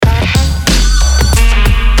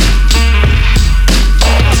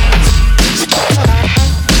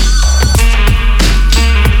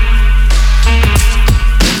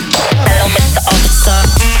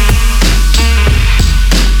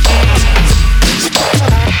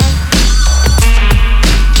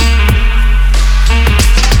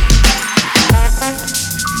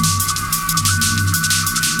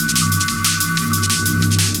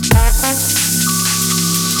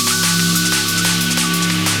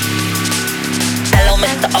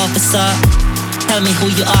officer. Tell me who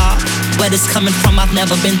you are, where this coming from, I've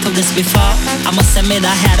never been through this before. I must admit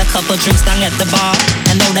I had a couple drinks down at the bar,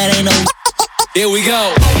 and no, that ain't no. Here we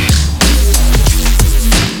go.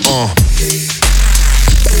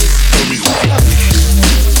 Tell me who you are.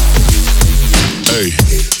 Hey.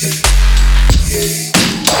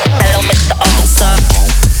 Hello, Mr. Officer.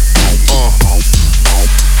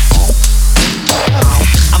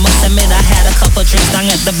 I must admit I had a couple drinks down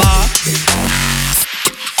at the bar.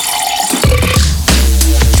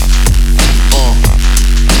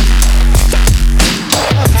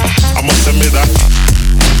 I must admit I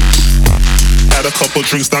had a couple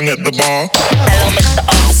drinks down at the bar. Hello, Mr.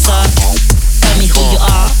 Officer. Tell me who you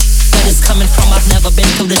are, where this coming from, I've never been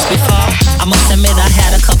through this before. I must admit I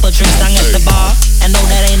had a couple drinks down at the bar, and no,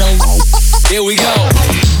 that ain't no. Here we go.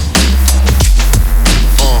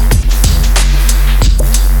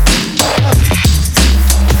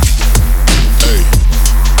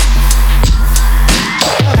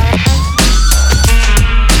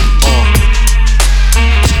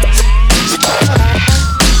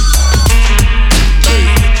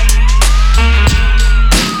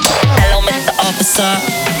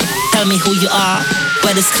 Tell me who you are,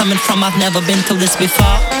 where this coming from, I've never been through this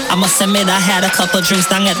before. I must admit I had a couple drinks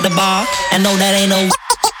down at the bar, and no, that ain't no.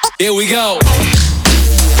 Here we go.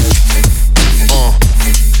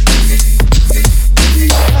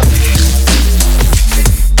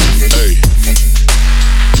 Hey.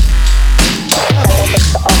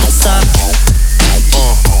 Officer.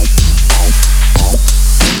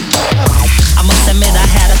 I must admit I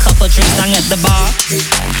had a couple drinks down at the bar.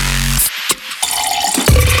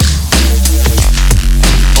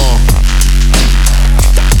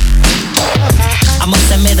 I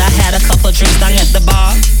must admit I had a couple drinks down at the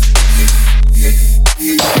bar.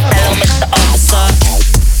 Hello, Mr. Officer.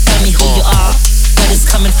 Tell me who you are, where this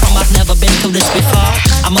coming from, I've never been through this before.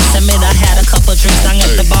 I must admit I had a couple drinks down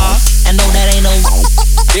at the bar, and no, that ain't no.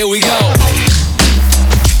 Here we go.